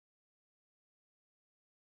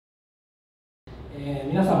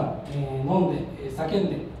皆さん、飲んで、叫ん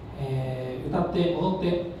で、歌って踊っ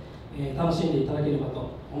て、楽しんでいただければ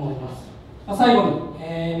と思います。最後に、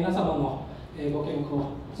皆様の、ご健康、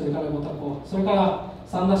それからご多幸、それから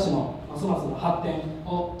三田市のますますの発展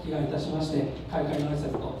を祈願いたしまして、開会の挨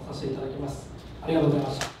拶とさせていただきます。ありがとうござい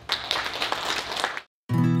ました。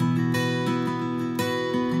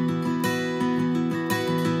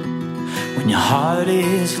When your heart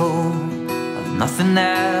is full of nothing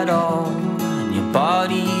at all and your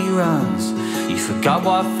body runs, you forgot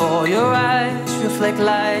what for. Your eyes reflect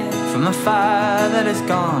light from a fire that is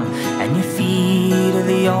gone, and your feet are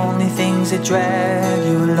the only things that drag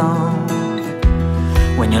you along.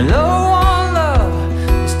 When you're low on love,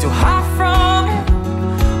 it's too hot from it.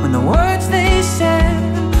 When the words they said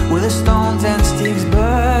were the stones and sticks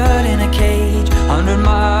buried in a cage 100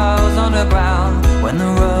 miles underground. When the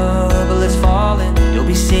rubble is falling, you'll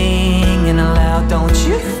be singing aloud. Don't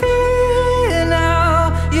you feel it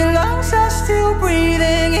now? Your lungs are still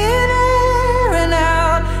breathing in air and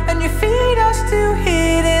out, and your feet are still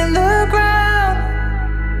hitting the ground.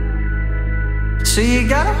 So you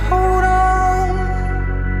gotta hold on.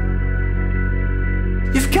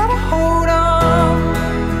 You've gotta hold on.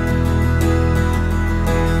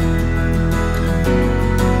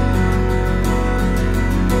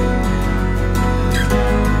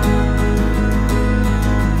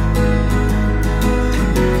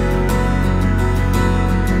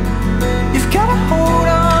 You've gotta hold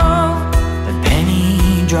on. The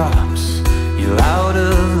penny drops, you're out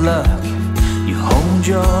of luck. You hold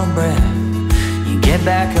your breath, you get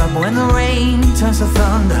back up when the rain turns to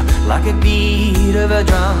thunder like a beat of a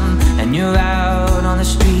drum, and you're out on the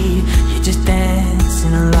street, you're just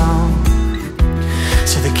dancing along.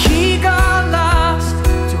 So the key got lost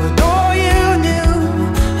to a door you knew,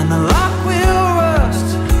 and the lock will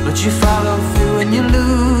rust, but you follow through and you're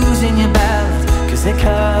losing your balance, 'cause they're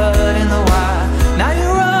cutting the wire. Now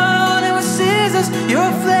you're running with scissors, you're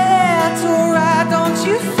a